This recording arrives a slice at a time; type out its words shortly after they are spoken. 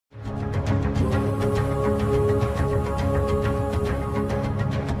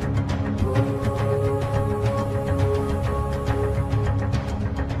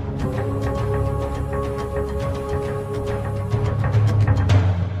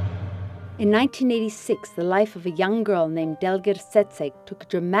In 1986, the life of a young girl named Deegii Setseg took a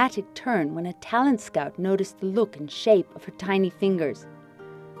dramatic turn when a talent scout noticed the look and shape of her tiny fingers.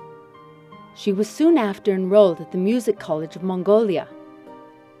 She was soon after enrolled at the Music College of Mongolia.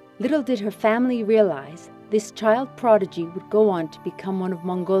 Little did her family realize this child prodigy would go on to become one of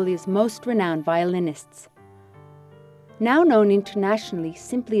Mongolia's most renowned violinists. Now known internationally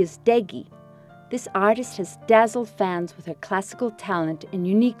simply as Deegii, this artist has dazzled fans with her classical talent and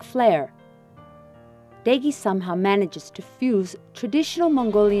unique flair. Deegii somehow manages to fuse traditional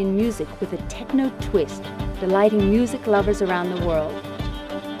Mongolian music with a techno twist, delighting music lovers around the world.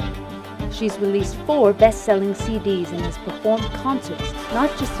 She's released 4 best-selling CDs and has performed concerts not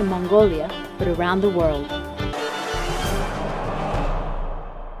just in Mongolia, but around the world.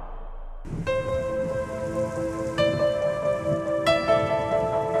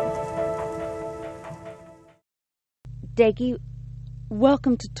 Deegii,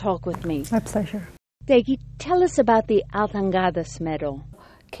 welcome to Talk With Me. My pleasure. Deegii, tell us about the Altangadas Medal.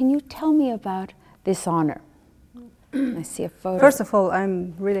 Can you tell me about this honor? I see a photo. First of all,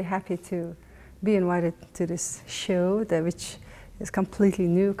 I'm really happy to be invited to this show, which is completely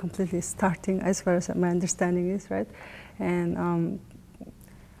new, completely starting as far as my understanding is, right? And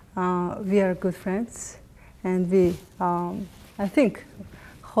we are good friends, and we, I think,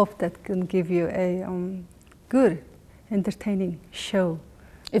 hope that can give you a good, entertaining show.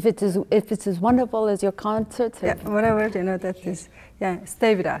 If it's as wonderful as your concerts? Yeah, whatever, you know, that is, yeah,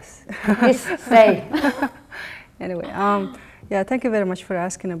 stay with us. Yes, stay. Anyway, yeah, thank you very much for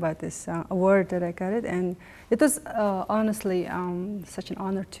asking about this award that I got it. And it was honestly such an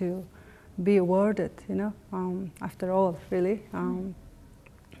honor to be awarded, you know, after all, really.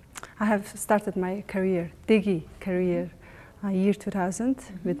 I have started my career, Deegii career, year 2000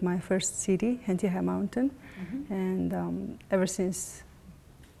 with my first CD, Hentiha Mountain. And ever since,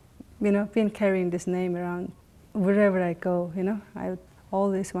 you know, been carrying this name around wherever I go, you know. I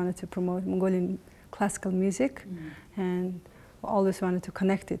always wanted to promote Mongolian classical music and always wanted to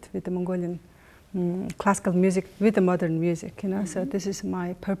connect it with the Mongolian classical music with the modern music, you know. So this is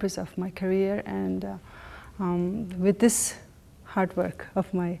my purpose of my career, and with this hard work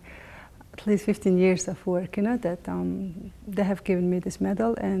of my at least 15 years of work, you know, that they have given me this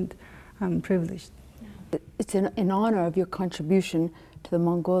medal, and I'm privileged. It's in honor of your contribution to the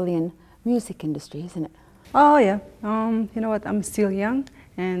Mongolian music industry, isn't it? Oh yeah, you know what, I'm still young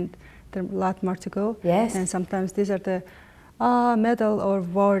and there's a lot more to go. Yes. And sometimes these are the medal or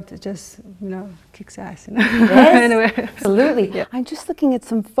award just, you know, kicks ass, you know. Yes, anyway. Absolutely. Yeah. I'm just looking at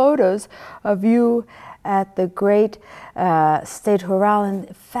some photos of you at the great State Hural,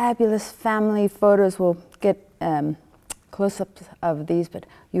 and fabulous family photos. We'll get close-ups of these, but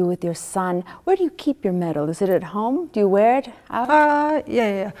you with your son. Where do you keep your medal? Is it at home? Do you wear it out?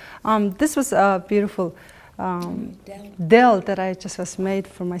 Yeah. This was a beautiful dell that I just was made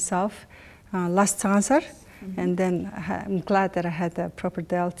for myself last concert, and then I'm glad that I had the proper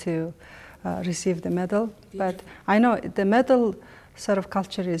dell to receive the medal. Beautiful. But I know the medal sort of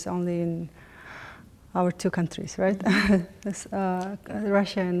culture is only in our 2 countries, right?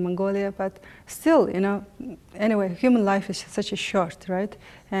 Russia and Mongolia, but still, you know, anyway, human life is such a short, right?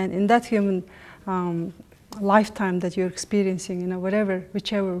 And in that human lifetime that you're experiencing, you know,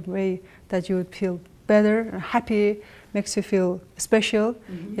 whichever way that you would feel better, or happy, makes you feel special,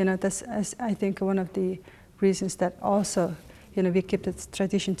 you know, that's, I think, one of the reasons that also, you know, we keep this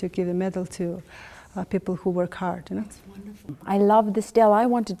tradition to give a medal to people who work hard, you know. That's wonderful. I love this dell. I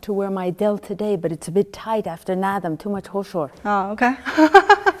wanted to wear my dell today, but it's a bit tight after Nadam, too much hoshor. Oh, okay.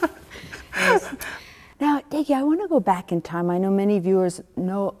 Yes. Now, Deegii, I want to go back in time. I know many viewers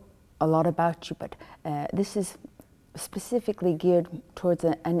know a lot about you, but this is specifically geared towards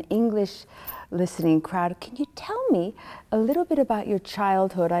an English listening crowd. Can you tell me a little bit about your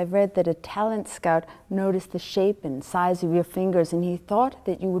childhood? I've read that a talent scout noticed the shape and size of your fingers, and he thought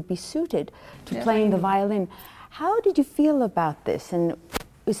that you would be suited to playing the violin. How did you feel about this, and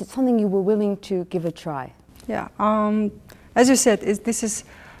is it something you were willing to give a try? Yeah, as you said, this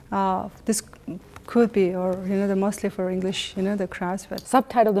could be, or you know, mostly for English, you know, the crowds, but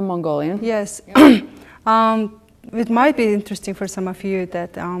subtitled in Mongolian. Yes. Yeah. It might be interesting for some of you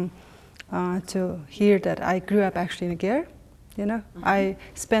that to hear that I grew up actually in a ger. You know, I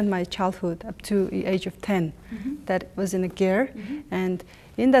spent my childhood up to the age of 10. That was in a ger, and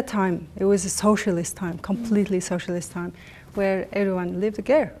in that time it was a socialist time, completely socialist time, where everyone lived a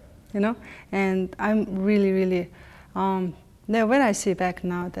ger. You know, and I'm really. Now, when I see back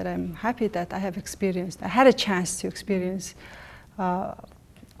now, that I'm happy that I had a chance to experience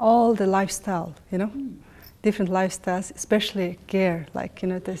all the lifestyle, you know, different lifestyles, especially gear, like, you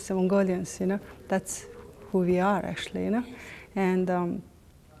know, the Mongolians, you know, that's who we are actually, you know. And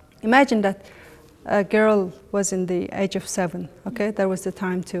imagine that a girl was in the age of 7, okay? That was the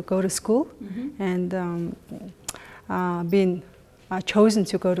time to go to school, and being chosen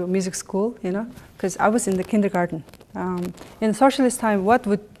to go to music school, you know, because I was in the kindergarten. In socialist time, what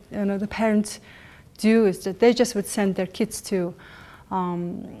would, you know, the parents do is that they just would send their kids to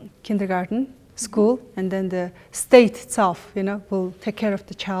kindergarten, school, and then the state itself, you know, will take care of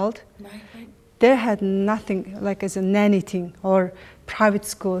the child. Right. They had nothing like as a nanny thing or private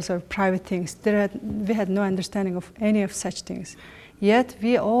schools or private things. We had no understanding of any of such things. Yet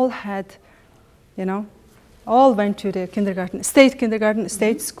we all had, you know, all went to the kindergarten,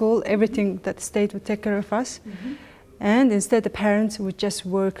 state school, everything that the state would take care of us. And instead the parents would just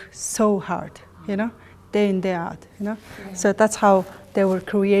work so hard, you know, day in, day out, you know. So that's how they were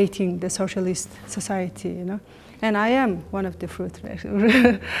creating the socialist society, you know. And I am one of the fruit.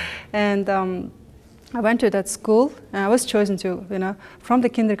 And I went to that school, and I was chosen to, you know, from the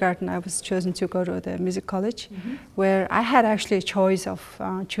kindergarten, I was chosen to go to the music college, where I had actually a choice of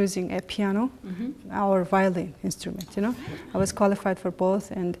choosing a piano or violin instrument, you know. I was qualified for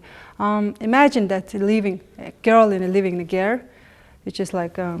both, and imagine that a girl living in a gear, which is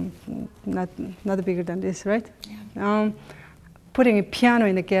like not bigger than this, right? Yeah. Putting a piano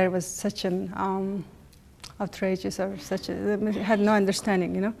in a gear was such an outrageous, or I had no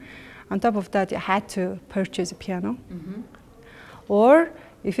understanding, you know. On top of that, you had to purchase a piano. Or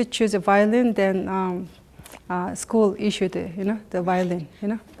if you choose a violin, then school issued the violin, you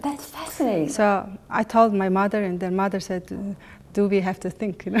know. That's fascinating. So I told my mother, and then mother said, do we have to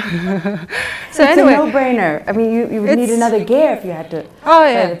think, you know? So it's anyway, a no-brainer. I mean, you would need another gear if you had to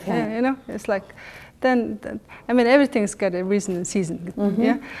play the piano. Yeah, you know, it's like, then I mean, everything's got a reason and season,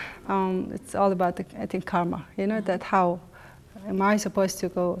 yeah? It's all about, I think, karma, you know, that how am I supposed to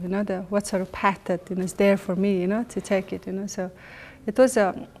go, you know, what sort of path that, you know, is there for me, you know, to take it, you know. So it was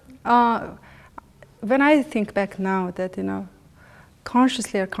when I think back now that, you know,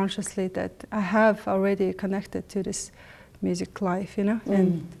 consciously or unconsciously, that I have already connected to this music life, you know,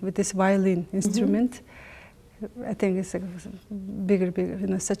 and with this violin instrument, I think it's a bigger, you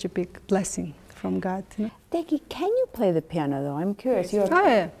know, such a big blessing from God, you know. Deegii, can you play the piano though? I'm curious.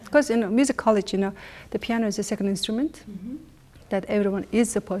 Yeah, because in music college, you know, the piano is the second instrument that everyone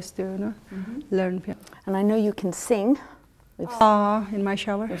is supposed to, you know, learn piano. And I know you can sing. In my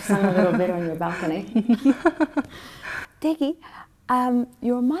shower. You've sung a little bit on your balcony. Deegii,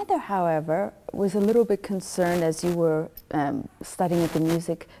 your mother, however, was a little bit concerned as you were studying at the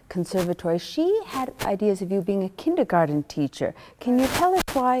music conservatory. She had ideas of you being a kindergarten teacher. Can you tell us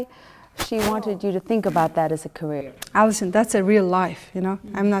why she wanted you to think about that as a career? Alison, that's a real life, you know.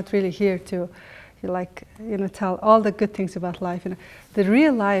 I'm not really here to, like, you know, tell all the good things about life. You know, the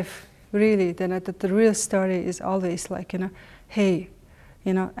real life, really, the real story is always like, you know, hey,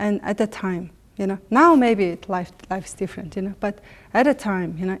 you know, and at the time, you know, now maybe life's different, you know, but at the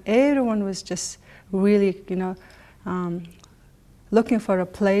time, you know, everyone was just really, you know, looking for a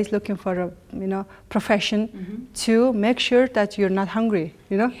place, looking for a, you know, profession to make sure that you're not hungry,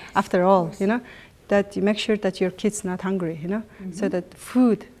 you know, after all, you know, that you make sure that your kid's not hungry, you know, so that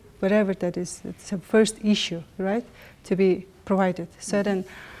food, whatever that is, it's a first issue, right, to be provided. So then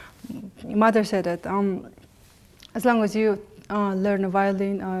mother said that as long as you learn a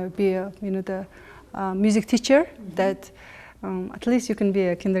violin or be a, you know, the music teacher, that at least you can be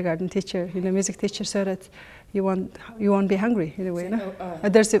a kindergarten teacher, you know, music teacher, so that you won't be hungry in a way.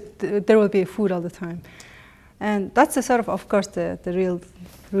 There will be food all the time, and that's the sort of course, the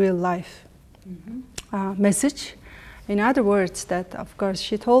real life message. In other words, that of course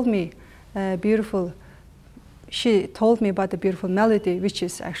she told me she told me about the beautiful melody, which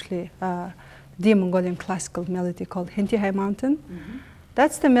is actually the Mongolian classical melody called Hinti High Mountain.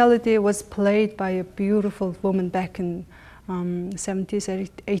 That's the melody was played by a beautiful woman back in 70s,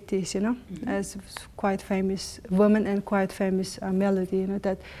 80s, you know, as quite famous woman and quite famous melody, you know,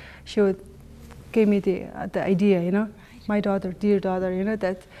 that she would give me the idea, you know, my daughter, dear daughter, you know,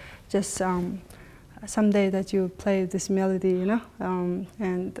 that just someday that you play this melody, you know,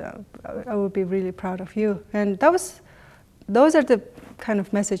 and I will be really proud of you. And those are the kind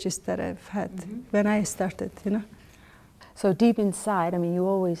of messages that I've had when I started, you know. So deep inside, I mean, you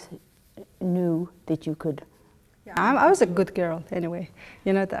always knew that you could. Yeah, I was a good girl anyway.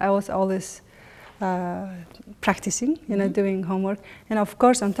 You know, I was always practicing, you know, doing homework. And of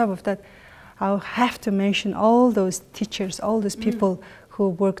course, on top of that, I'll have to mention all those teachers, all those people who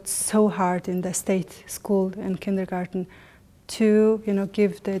worked so hard in the state school and kindergarten to, you know,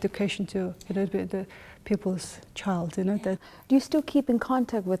 give the education to, you know, people's child, you know. That Do you still keep in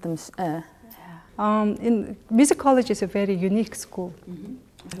contact with them? in music college is a very unique school.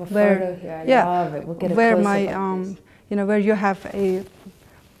 I have a Where- photo here. I yeah, love it. We'll get a where close-up my of this. you know, where you have a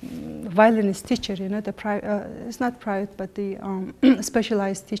violinist teacher, you know, it's not private, but the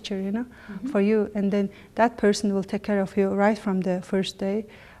specialized teacher, you know, for you, and then that person will take care of you right from the first day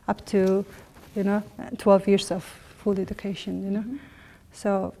up to, you know, 12 years of full education, you know.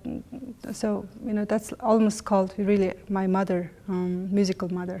 So you know, that's almost called really my mother,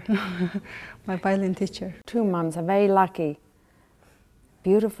 musical mother, my violin teacher. Two moms are very lucky.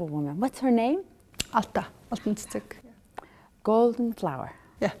 Beautiful woman. What's her name? Alta, Altın Stick. Golden Flower.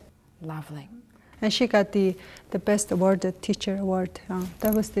 Yeah. Lovely. And she got the Best Awarded Teacher Award.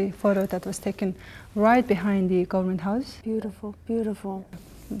 That was the photo that was taken right behind the government house. Beautiful, beautiful.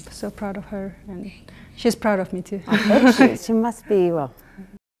 I'm so proud of her, and she's proud of me too. She must be, well.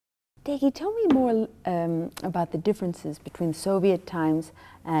 Deegii, tell me more about the differences between Soviet times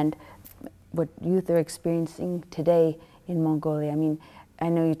and what youth are experiencing today in Mongolia. I mean, I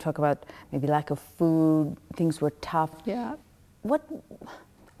know you talk about maybe lack of food, things were tough. Yeah. What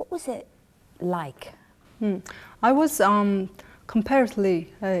was it like? I was comparatively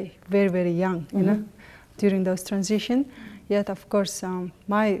very, very young, you know, during those transition. Yet, of course,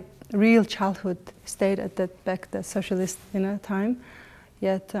 my real childhood stayed at the socialist, you know, time.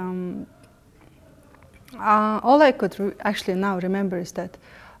 Yet, all I could actually now remember is that,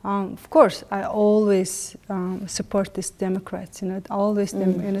 of course, I always support these Democrats, you know, always you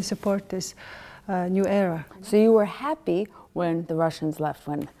know, support this new era. So you were happy when the Russians left,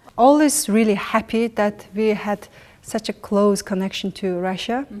 when? Always really happy that we had such a close connection to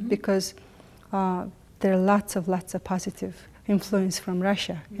Russia, because there are lots of positive influence from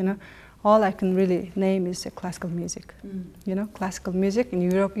Russia, you know. All I can really name is classical music, you know, classical music and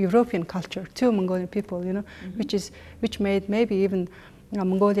European culture to Mongolian people, you know, which made maybe even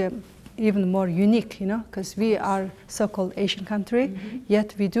Mongolia even more unique, you know, because we are so-called Asian country,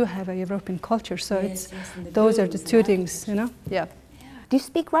 yet we do have a European culture. So those are the two things, you know. Yeah. Do you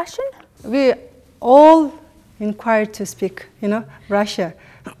speak Russian? We all inquired to speak, you know, Russia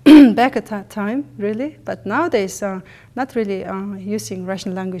back at that time, really. But nowadays, not really using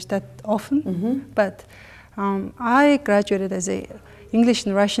Russian language that often. But I graduated as a English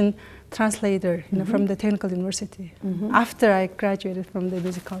and Russian translator, you know, from the Technical University after I graduated from the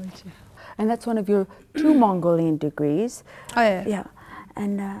music college. Yeah. And that's one of your two Mongolian degrees. Oh, yeah. Yeah.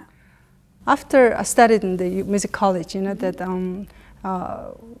 And after I studied in the music college, you know, that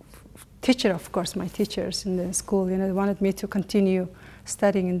teacher, of course, my teachers in the school, you know, wanted me to continue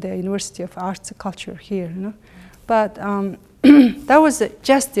studying in the University of Arts and Culture here, you know. But that was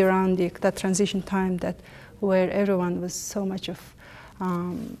just around that transition time where everyone was so much of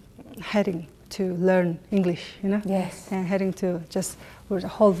heading to learn English, you know. Yes. And heading to just where the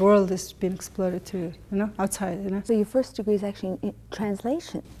whole world is being explored to, you know, outside, you know. so your first degree is actually in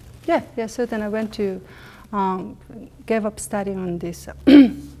translation. Yeah, yeah. So then I went to, gave up studying on this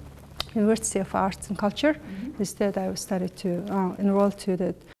University of Arts and Culture. Instead, I started to enroll to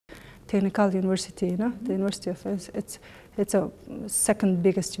the Technical University. You know, the University of it's a second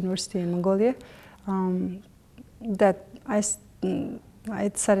biggest university in Mongolia. That I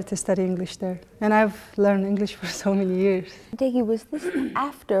decided to study English there, and I've learned English for so many years. Deegii, was this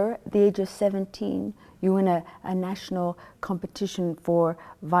after the age of 17? You win a national competition for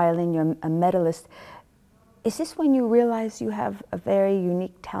violin, you're a medalist. Is this when you realize you have a very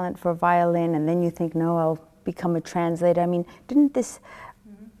unique talent for violin, and then you think, no, I'll become a translator? I mean, didn't this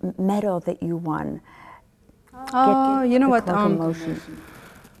medal that you won get you know what? emotion?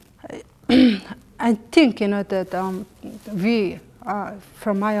 I think, you know, that we,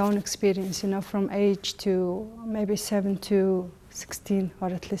 from my own experience, you know, from age to maybe 7 to 16 or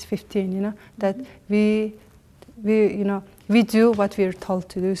at least 15, you know, that we you know, we do what we're told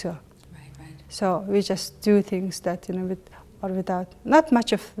to do. So. So we just do things that, you know, with or without, not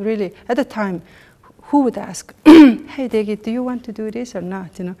much of really, at the time, who would ask, hey, Deegii, do you want to do this or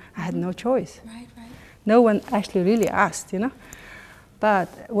not? You know, I had no choice. Right. No one actually really asked, you know. But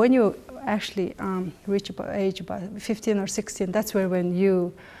when you actually reach about age about 15 or 16, that's where when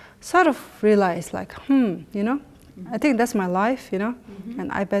you sort of realize, like, you know, I think that's my life, you know,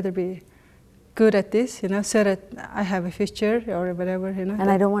 and I better be good at this, you know, so that I have a future or whatever, you know.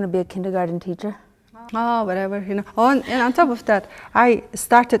 And I don't want to be a kindergarten teacher? Oh, whatever, you know. And on top of that, I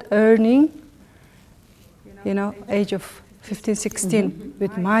started earning, you know, age of 15, 16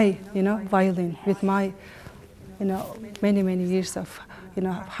 with my, you know, violin, with my, you know, many years of, you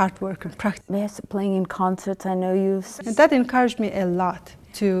know, hard work and practice. Yes, playing in concerts, I know you've... And that encouraged me a lot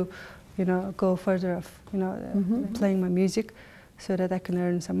to, go further of, playing my music so that I can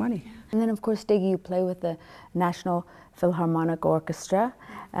earn some money. And then, of course, Deegii, you play with the National Philharmonic Orchestra,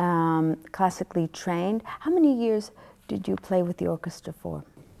 classically trained. How many years did you play with the orchestra for?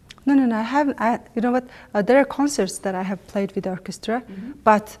 No, I haven't. You know what? There are concerts that I have played with the orchestra,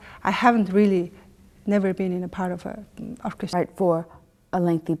 but I haven't really, never been in a part of an orchestra. Right, for a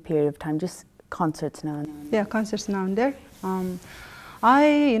lengthy period of time, just concerts now and then. Yeah, concerts now and there.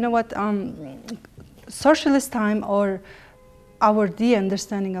 Socialist time, or the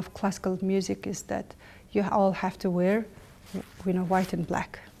understanding of classical music is that you all have to wear, white and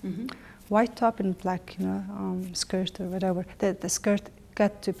black. White top and black, skirt or whatever. The skirt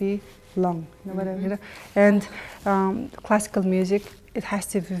got to be long, whatever, And classical music, it has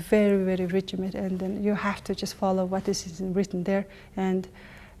to be very, very regimented, and then you have to just follow what is written there. And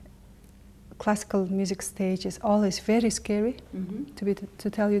classical music stage is always very scary, to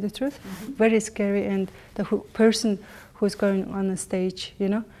tell you the truth. Very scary, and the person who's going on the stage,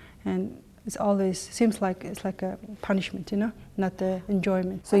 and it's always seems like it's like a punishment, not the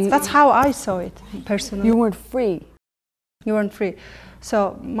enjoyment. So that's how I saw it personally. You weren't free. You weren't free.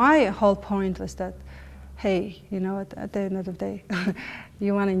 So my whole point was that, hey, at the end of the day,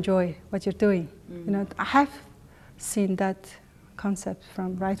 you want to enjoy what you're doing. I have seen that concept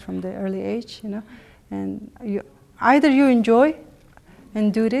right from the early age, and either you enjoy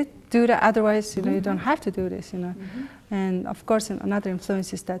and do that. Otherwise, you don't have to do this, And of course, another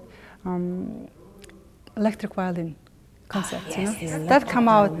influence is that electric violin concept, that come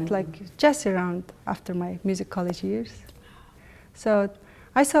out like just around after my music college years. So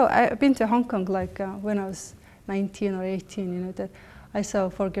I've been to Hong Kong when I was 19 or 18, that I saw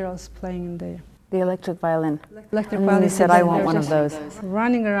 4 girls playing in the electric violin. Electric violin. You said, I want one of those.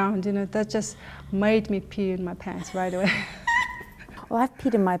 Running around, that just made me pee in my pants right away. Well, I've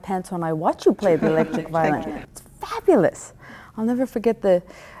peed in my pants when I watch you play the electric violin. It's fabulous. I'll never forget the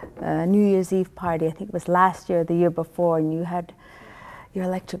New Year's Eve party. I think it was last year or the year before, and you had your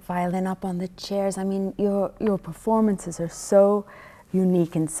electric violin up on the chairs. I mean, your performances are so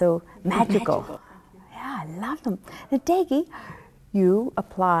unique and so magical. Yeah, I love them. Now, Deegii, you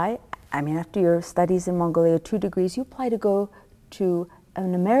apply, after your studies in Mongolia, 2 degrees, you apply to go to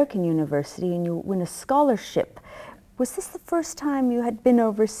an American university and you win a scholarship. Was this the first time you had been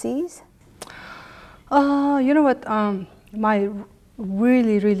overseas? You know what? My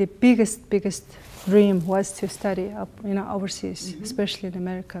really, really biggest dream was to study overseas, especially in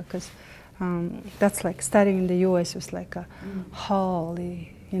America, because that's like studying in the U.S. was like a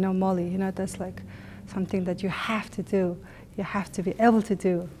holy, moly. That's like something that you have to do. You have to be able to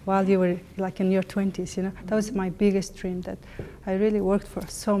do while you were like in your 20s. That was my biggest dream. That I really worked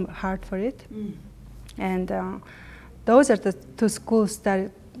so hard for it, and those are the 2 schools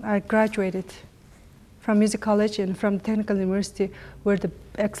that I graduated from music college and from technical university were the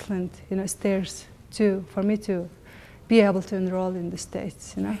excellent, stairs for me to be able to enroll in the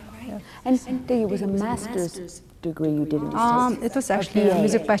States, Right. Yeah. And Deegii, was a master's degree you did in the States? It was actually a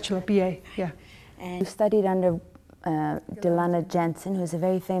music bachelor, BA, yeah. And you studied under Delana Jensen, who's a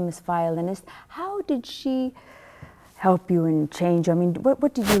very famous violinist. How did she help you and change?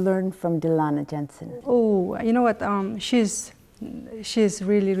 What did you learn from Delana Jensen? Oh, you know what? She's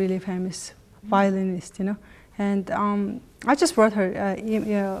really, really famous violinist, And I just wrote her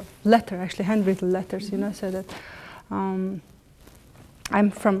a letter, actually handwritten letters, so that I'm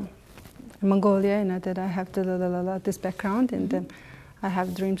from Mongolia, that I have this background, and then I have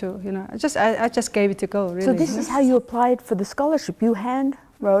a dream to, I just gave it to go, really. So this is how you applied for the scholarship. You hand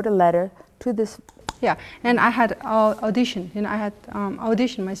wrote a letter to this. Yeah, and I had audition. I had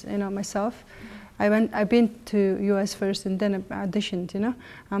auditioned myself. I've been to U.S. first, and then I auditioned.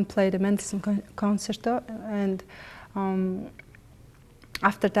 And played a Mendelssohn concerto, and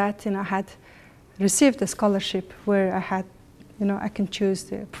after that, I had received a scholarship where I had, I can choose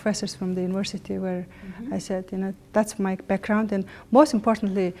the professors from the university where I said, that's my background, and most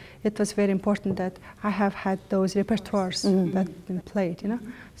importantly, it was very important that I have had those repertoires that been played,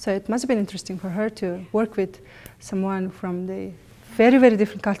 So it must have been interesting for her to work with someone from the very, very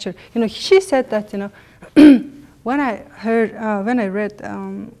different culture. She said that, when I read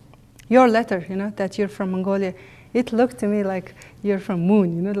your letter, that you're from Mongolia, it looked to me like you're from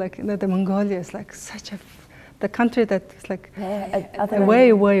Moon, the Mongolia is like such the country that's like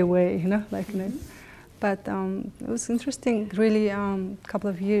way, But it was interesting, really, couple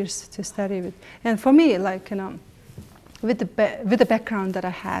of years to study with. And for me, with the background that I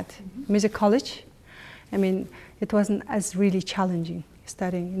had, music college, it wasn't as really challenging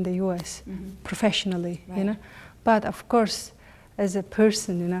studying in the U.S. Professionally, But of course, as a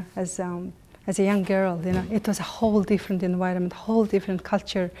person, you know, as a young girl, you know, it was a whole different environment, whole different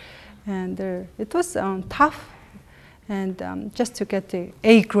culture, and it was tough. And just to get the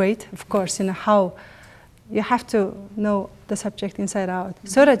A grade, of course, you know how you have to know the subject inside out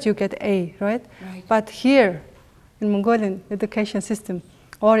so that you get A, right? But here in Mongolian education system,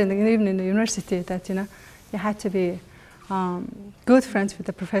 or even in the university, that you know, you had to be good friends with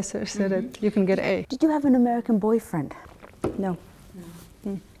the professor so that you can get A. Did you have an American boyfriend? No.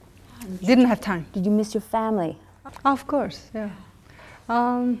 Didn't have time. Did you miss your family? Of course, yeah.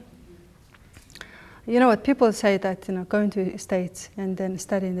 You know what, people say that, you know, going to States and then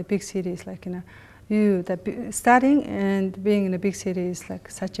studying in the big cities, like, you know, studying and being in a big city is like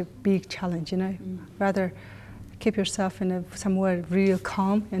such a big challenge, you know. Rather keep yourself in somewhere real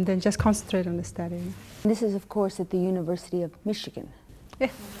calm and then just concentrate on the studying. This is, of course, at the University of Michigan. Yeah.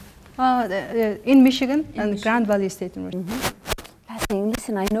 In Michigan and Grand Valley State University. Fascinating.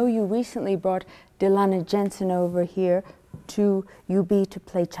 Listen, I know you recently brought Delana Jensen over here to UB to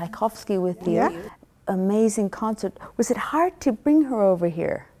play Tchaikovsky with you. Yeah. Amazing concert. Was it hard to bring her over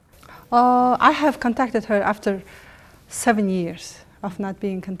here? I have contacted her after 7 years of not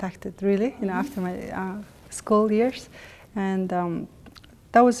being contacted, really, you know, after my school years. And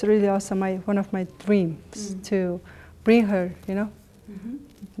that was really also one of my dreams, to bring her, you know,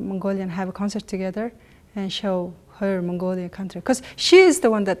 Mongolia and have a concert together and show her Mongolian country. Because she is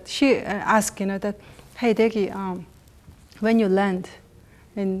the one that she asked, you know, that, hey, Deegii, when you land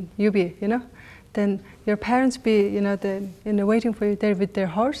in UB, you know, then your parents be, you know, waiting for you there with their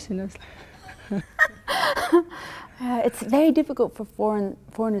horse, you know. It's very difficult for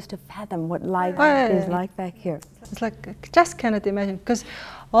foreigners to fathom what life is like back here. It's like, just cannot imagine, because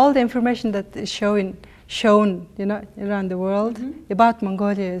all the information that is shown, you know, around the world about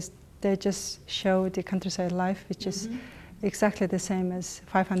Mongolia is, they just show the countryside life, which is exactly the same as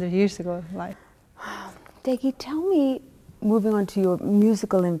 500 years ago life. Deegii, tell me, moving on to your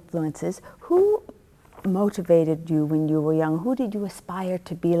musical influences, who motivated you when you were young? Who did you aspire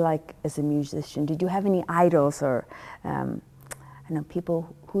to be like as a musician? Did you have any idols or I know,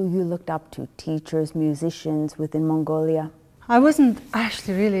 people who you looked up to, teachers, musicians within Mongolia? I wasn't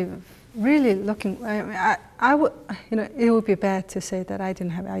actually really looking. I would, you know, it would be bad to say that I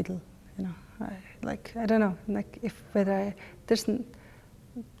didn't have idol. You know, I don't know, like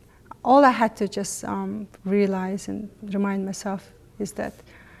all I had to just realize and remind myself is that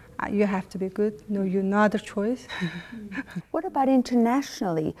you have to be good. No, you're no other choice. What about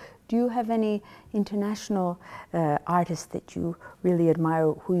internationally? Do you have any international artists that you really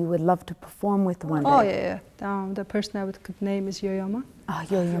admire, who you would love to perform with one day? Oh yeah. The person I could name is Yo-Yo. Oh,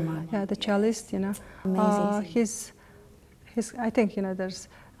 Yo-Yo. Yeah, the cellist. You know. Amazing. I think, you know, there's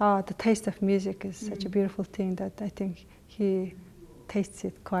the taste of music is such a beautiful thing that I think he tastes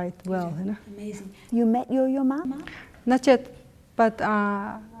it quite well. You know. Amazing. You met Yo-Yo Ma? Not yet. But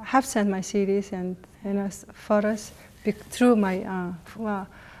have sent my CDs and, you know, photos through my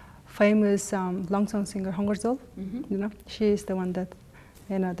famous Longsong singer Hongorzol. You know, she is the one that,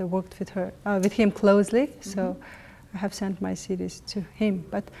 you know, that worked with him closely. So I have sent my CDs to him.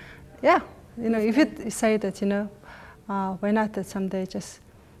 But yeah, you know, if you say that, you know, why not that someday just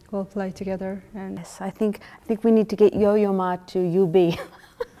we'll play together? And yes, I think we need to get Yo-Yo Ma to UB.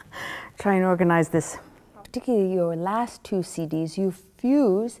 Try and organize this. Particularly your last two CDs, you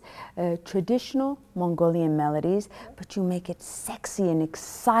fuse traditional Mongolian melodies, but you make it sexy and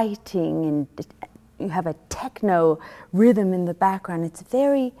exciting, and you have a techno rhythm in the background. It's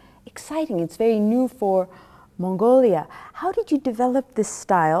very exciting. It's very new for Mongolia. How did you develop this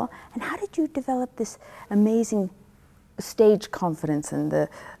style, and how did you develop this amazing stage confidence and the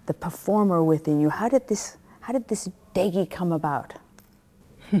performer within you? How did this Deegii come about?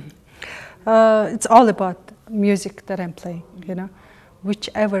 It's all about music that I'm playing, you know.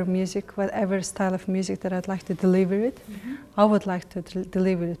 Whichever music, whatever style of music that I'd like to deliver it, I would like to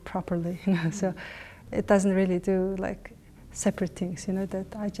deliver it properly, you know. So it doesn't really do like separate things, you know,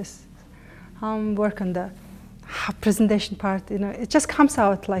 that I just work on the presentation part, you know. It just comes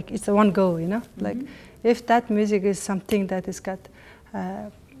out like it's a one go, you know. Like if that music is something that has got,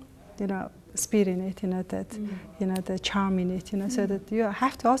 you know, speed in it, you know, that, you know, the charm in it, you know, so that you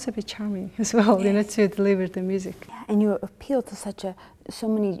have to also be charming as well, you know, to deliver the music. Yeah, and you appeal to so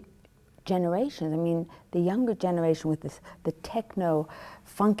many generations. I mean, the younger generation with the techno,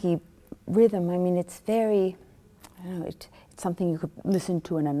 funky rhythm. I mean, it's very, I don't know, it's something you could listen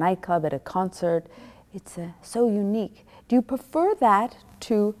to in a nightclub, at a concert. It's so unique. Do you prefer that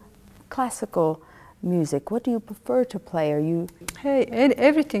to classical music? What do you prefer to play? Are you? Hey,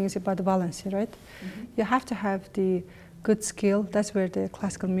 everything is about the balance, right? You have to have the good skill. That's where the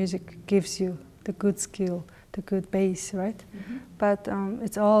classical music gives you the good skill, the good bass, right? But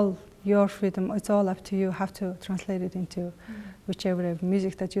it's all your freedom. It's all up to you. Have to translate it into whichever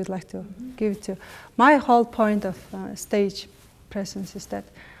music that you'd like to give it to. My whole point of stage presence is that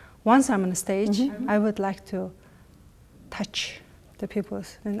once I'm on a stage, I would like to touch the people,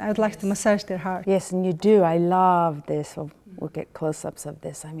 and I'd like to massage their heart. Yes, and you do. I love this. We'll get close-ups of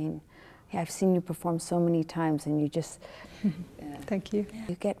this. I mean, yeah, I've seen you perform so many times, and you just... Thank you.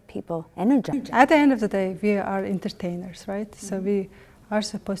 You get people energized. At the end of the day, we are entertainers, right? So we are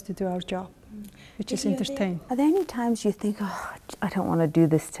supposed to do our job, which is entertain. Are there any times you think, oh, I don't want to do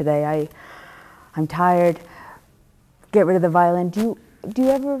this today. I'm tired. Get rid of the violin. Do you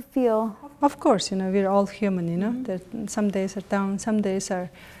ever feel... Of course, you know, we're all human, you know. Some days are down, some days are,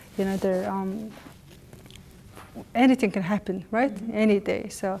 you know, anything can happen, right? Any day.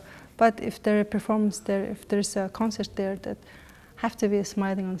 So, but if there is a performance there, if there's a concert there, that have to be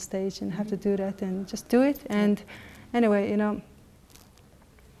smiling on stage and have to do that and just do it. And anyway, you know,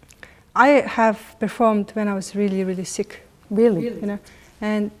 I have performed when I was really, really sick. Really? You know,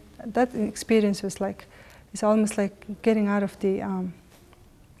 and that experience was like, it's almost like getting out of the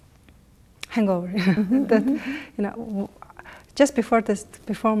hangover. That, you know, just before this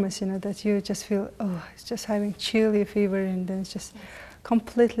performance, you know, that you just feel, oh, it's just having chilly fever, and then it's just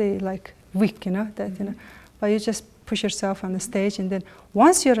completely like weak, you know, that, you know, but you just push yourself on the stage, and then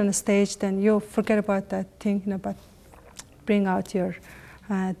once you're on the stage, then you forget about that thing, you know, but bring out your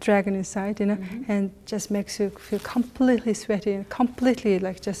dragon inside, you know, and just makes you feel completely sweaty and completely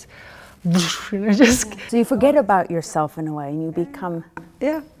like just, you know, just. So you forget about yourself in a way, and you become.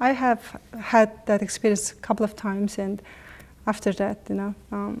 Yeah, I have had that experience a couple of times, and after that, you know,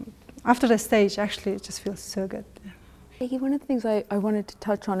 after the stage, actually, it just feels so good. Deegii, one of the things I wanted to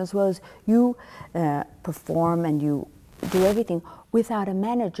touch on as well is you perform and you do everything without a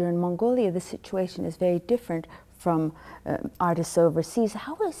manager. In Mongolia, the situation is very different from artists overseas.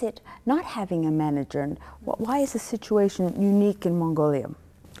 How is it not having a manager, and why is the situation unique in Mongolia?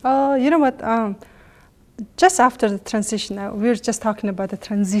 You know what? Just after the transition, we were just talking about the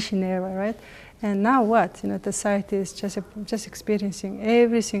transition era, right? And now what? You know, the society is just experiencing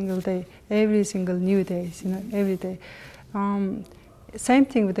every single day, every single new days, you know, every day. Same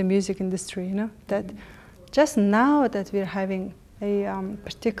thing with the music industry, you know, that just now that we're having a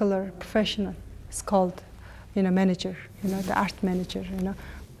particular professional, it's called, you know, manager, you know, the art manager, you know.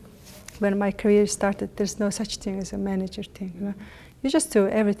 When my career started, there's no such thing as a manager thing, you know. You just do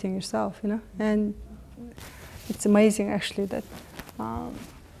everything yourself, you know, and it's amazing actually that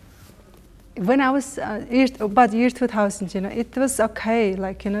when I was about year 2000, you know, it was okay,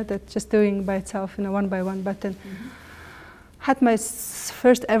 like, you know, that just doing by itself, you know, one by one, but then had my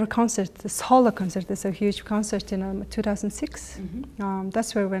first ever concert, the solo concert. It's a huge concert in 2006.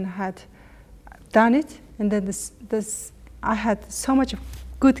 That's where when I had done it, and then I had so much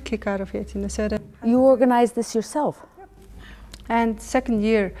good kick out of it, you know. So that you organized this yourself. And second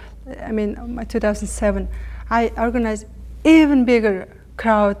year, I mean, my 2007, I organized even bigger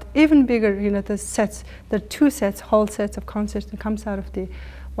crowd, even bigger, you know, the sets. There are two sets, whole sets of concerts that comes out of the.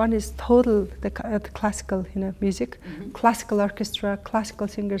 One is total the classical, you know, music, classical orchestra, classical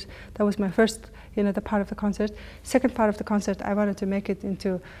singers. That was my first, you know, the part of the concert. Second part of the concert, I wanted to make it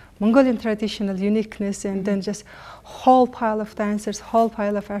into Mongolian traditional uniqueness, and then just whole pile of dancers, whole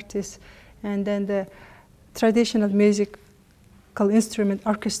pile of artists, and then the traditional musical instrument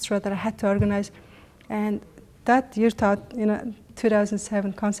orchestra that I had to organize. And that year, you know,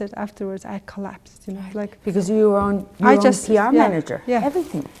 2007 concert afterwards, I collapsed, you know, like because you were on your own PR manager,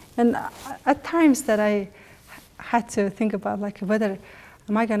 everything. And at times that I had to think about, like, whether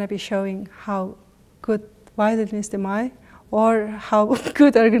am I going to be showing how good violinist am I, or how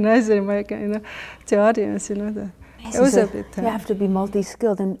good organizer am I, you know, to audience, you know. It was a bit. You have to be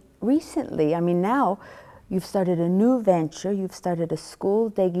multi-skilled. And recently, I mean, now you've started a new venture. You've started a school,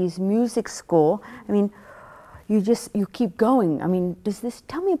 Deegii's music school. I mean, you keep going. I mean,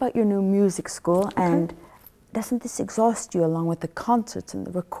 tell me about your new music school, and doesn't this exhaust you along with the concerts and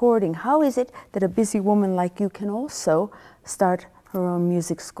the recording? How is it that a busy woman like you can also start her own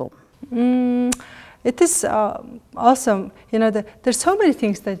music school? It is awesome. You know, there's so many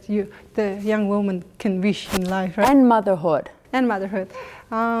things that the young woman can wish in life, right? And motherhood. And motherhood.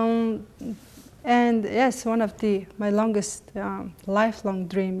 And yes, one of my longest lifelong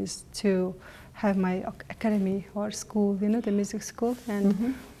dream is to have my academy or school, you know, the music school.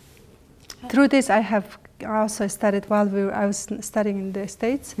 And through this, I have also studied while I was studying in the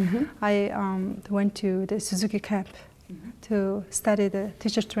States. I went to the Suzuki camp to study the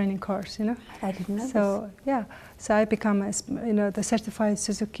teacher training course, you know. I didn't know So yeah, so I become a, the certified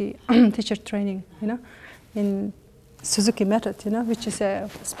Suzuki teacher training, you know, in Suzuki method, you know, which is a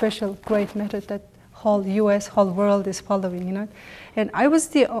special great method that whole U.S., whole world is following, you know. And I was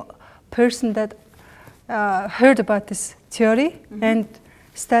the person that heard about this theory and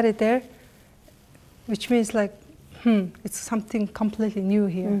studied there, which means like, it's something completely new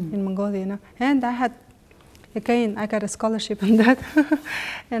here in Mongolia, you know. And I had, again, I got a scholarship in that,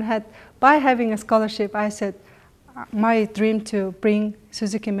 and by having a scholarship, I said, my dream to bring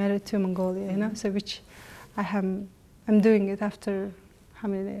Suzuki method to Mongolia, you know. So which I'm doing it after how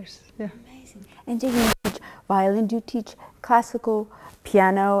many years? Yeah. Amazing. And do you teach violin? Do you teach classical,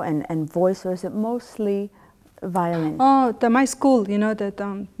 piano, and voice, or is it mostly violin? Oh, my school, you know, that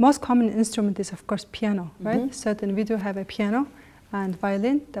most common instrument is of course piano, right? So then we do have a piano and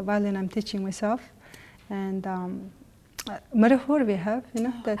violin. The violin I'm teaching myself, and marahur we have, you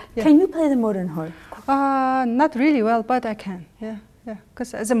know. That. Yeah. Can you play the modern horn? Not really well, but I can. Yeah, yeah.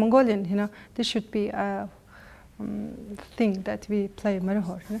 Because as a Mongolian, you know, this should be a thing that we play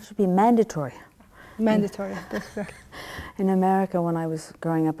marahur. You know? It should be mandatory. Mandatory. That's right. In America, when I was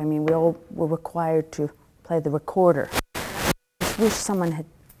growing up, I mean, we all were required to play the recorder. I wish someone had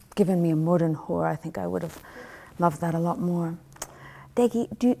given me a modern horn. I think I would have loved that a lot more.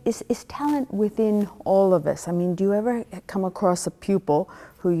 Deegii, is talent within all of us? I mean, do you ever come across a pupil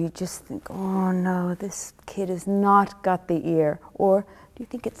who you just think, oh no, this kid has not got the ear? Or do you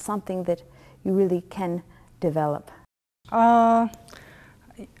think it's something that you really can develop?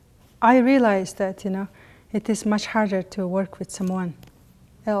 I realized that, you know, it is much harder to work with someone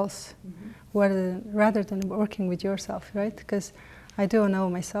else rather than working with yourself, right? Because I do know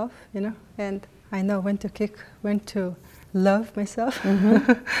myself, you know, and I know when to kick, when to love myself.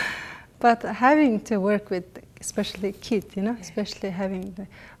 But having to work with especially kids, you know, especially having,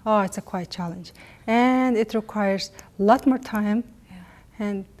 it's a quite challenge. And it requires a lot more time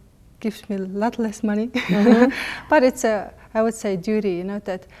and gives me a lot less money. But it's a, I would say, duty, you know,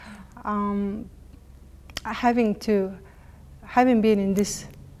 that having been in this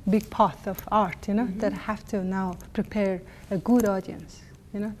big path of art, you know, that I have to now prepare a good audience,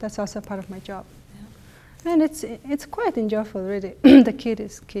 you know, that's also part of my job. And it's quite enjoyable, really. The kid,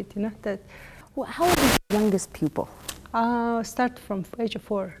 you know. That. Well, how old is your youngest pupil? Start from age of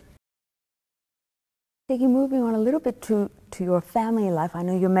 4. Deegii, moving on a little bit to your family life. I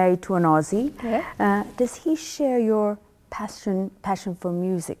know you're married to an Aussie. Yeah. Does he share your passion for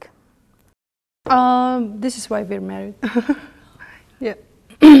music? This is why we're married. Yeah.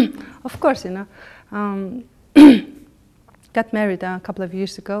 Of course, you know. Got married a couple of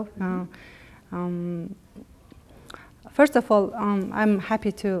years ago. First of all, I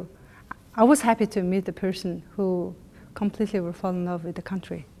was happy to meet the person who completely will fall in love with the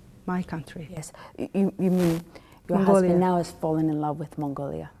country, my country. Yes, you mean your husband now has fallen in love with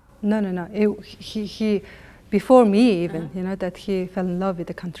Mongolia? No. He before me even, you know, that he fell in love with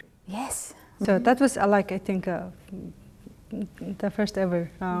the country. Yes. So that was like, I think, the first ever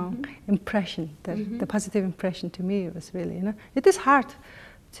impression, the positive impression to me was really, you know, it is hard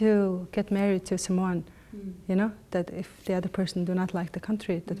to get married to someone, you know, that if the other person do not like the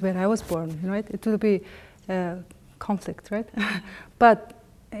country that where I was born, right, it will be conflict, right? But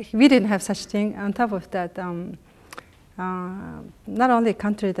we didn't have such thing. On top of that, not only a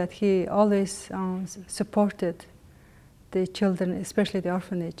country that he always supported the children, especially the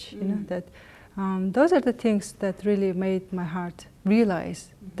orphanage, you know, that those are the things that really made my heart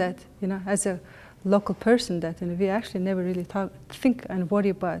realize that, you know, as a local person, that, you know, we actually never really think and worry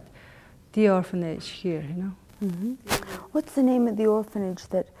about the orphanage here, you know. What's the name of the orphanage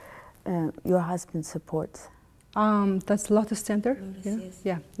that your husband supports? That's Lotus Center. Lotus, you know? yes.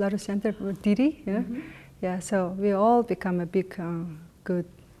 Yeah, Lotus Center with Deegii, you know. Yeah, so we all become a big, good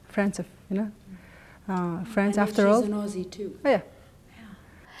friends of, you know, friends after all. She's an Aussie too. Oh, yeah.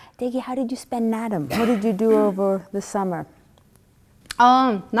 Deegii, how did you spend Nadam? What did you do over the summer?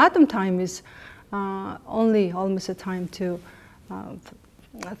 Nadam time is only almost a time to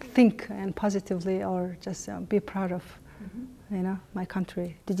think and positively, or just be proud of, you know, my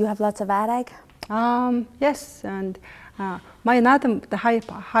country. Did you have lots of adag? Yes, and my Nadam, the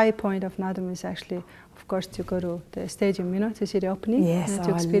high point of Nadam is actually, of course, to go to the stadium, you know, to see the opening. Yes,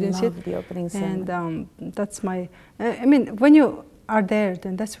 to experience I love it. the opening ceremony. And that's my, I mean, when you are there,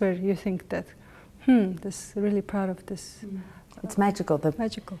 then that's where you think that, this really proud of this It's magical.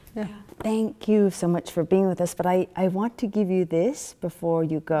 Magical, yeah. Thank you so much for being with us, but I want to give you this before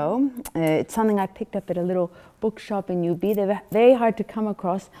you go. It's something I picked up at a little bookshop in UB. They're very hard to come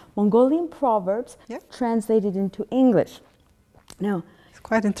across. Mongolian proverbs translated into English. Now, It's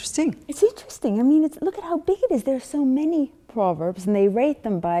quite interesting. it's interesting. I mean, look at how big it is. There are so many proverbs, and they rate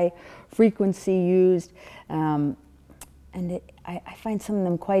them by frequency used. I find some of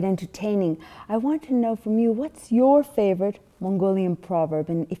them quite entertaining. I want to know from you, what's your favorite Mongolian proverb?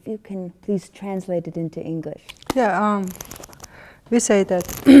 And if you can, please translate it into English. Yeah, we say that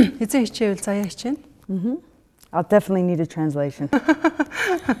I'll definitely need a translation.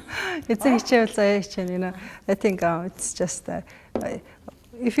 it's a you know. I think it's just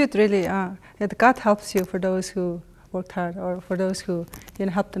if you'd really, God helps you for those who worked hard, or for those who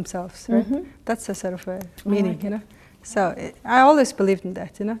help themselves, right? That's a sort of a meaning, you know. So I always believed in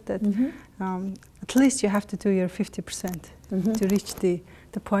that, you know, that at least you have to do your 50% to reach the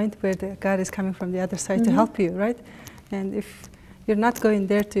point where God is coming from the other side to help you, right? And if you're not going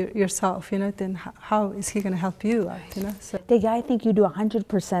there to yourself, you know, then how is He going to help you out, you know? So Deegii, I think you do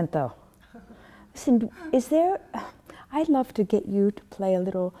 100% though. Listen, I'd love to get you to play a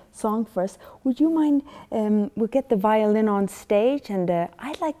little song for us. Would you mind, we'll get the violin on stage, and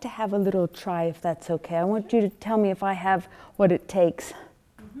I'd like to have a little try, if that's okay. I want you to tell me if I have what it takes.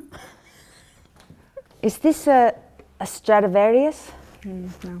 Is this a Stradivarius?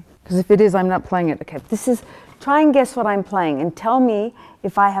 no. Because if it is, I'm not playing it. Okay, try and guess what I'm playing, and tell me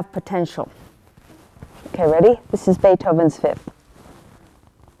if I have potential. Okay, ready? This is Beethoven's Fifth.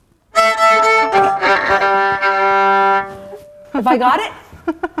 Have I got it?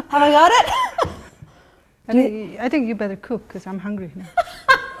 Have I got it? I think you better cook, because I'm hungry now.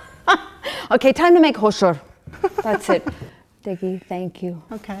 Okay, time to make hoshor. That's it. Deegii, thank you.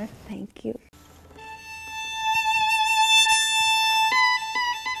 Okay. Thank you.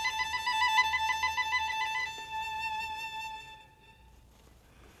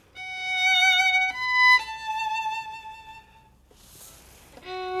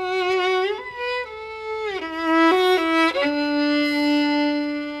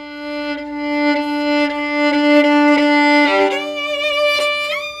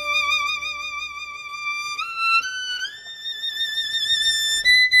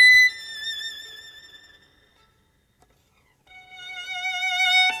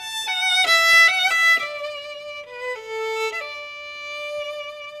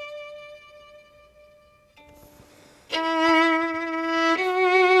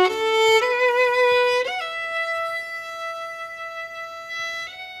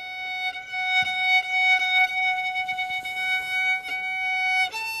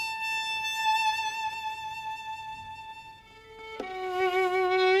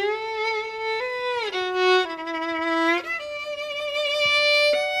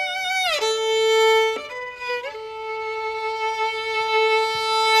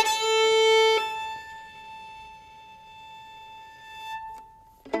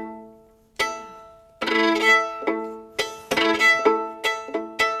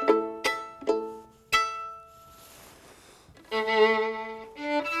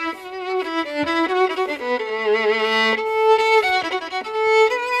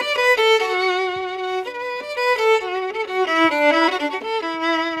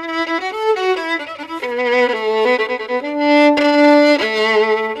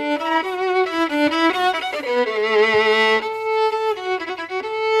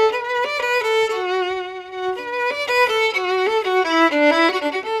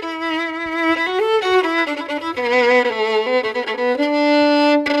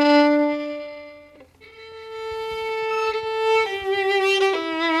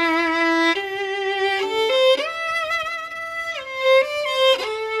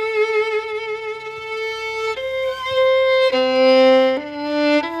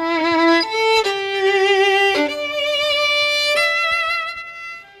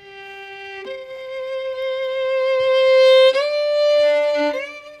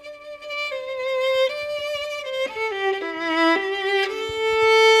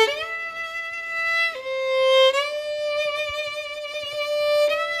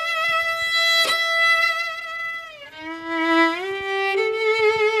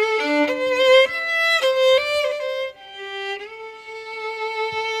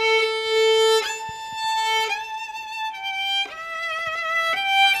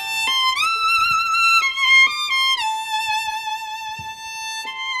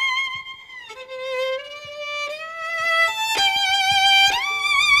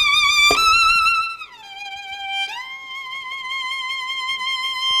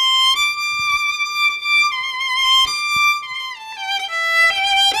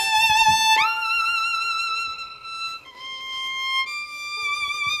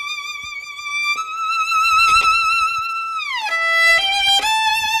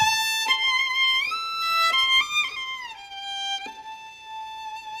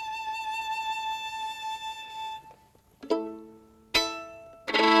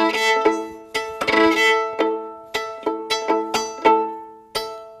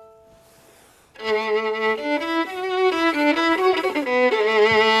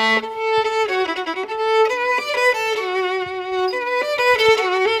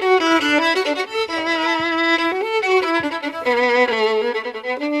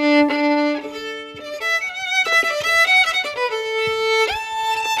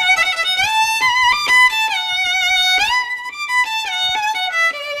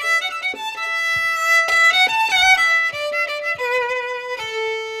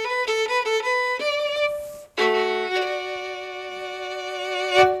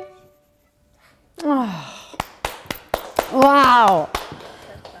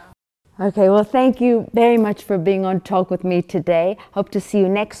 Okay, well, thank you very much for being on Talk with me today. Hope to see you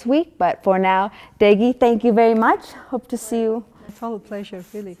next week. But for now, Deegii, thank you very much. Hope to see you. It's all a pleasure,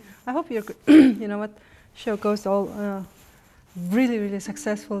 really. I hope your, you know what, show goes all really, really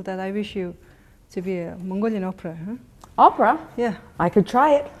successful. That I wish you to be a Mongolian opera. Huh? Opera? Yeah. I could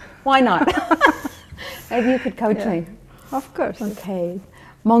try it. Why not? Maybe you could coach me. Of course. Okay.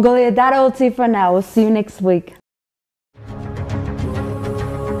 Mongolia, that all for now. We'll see you next week.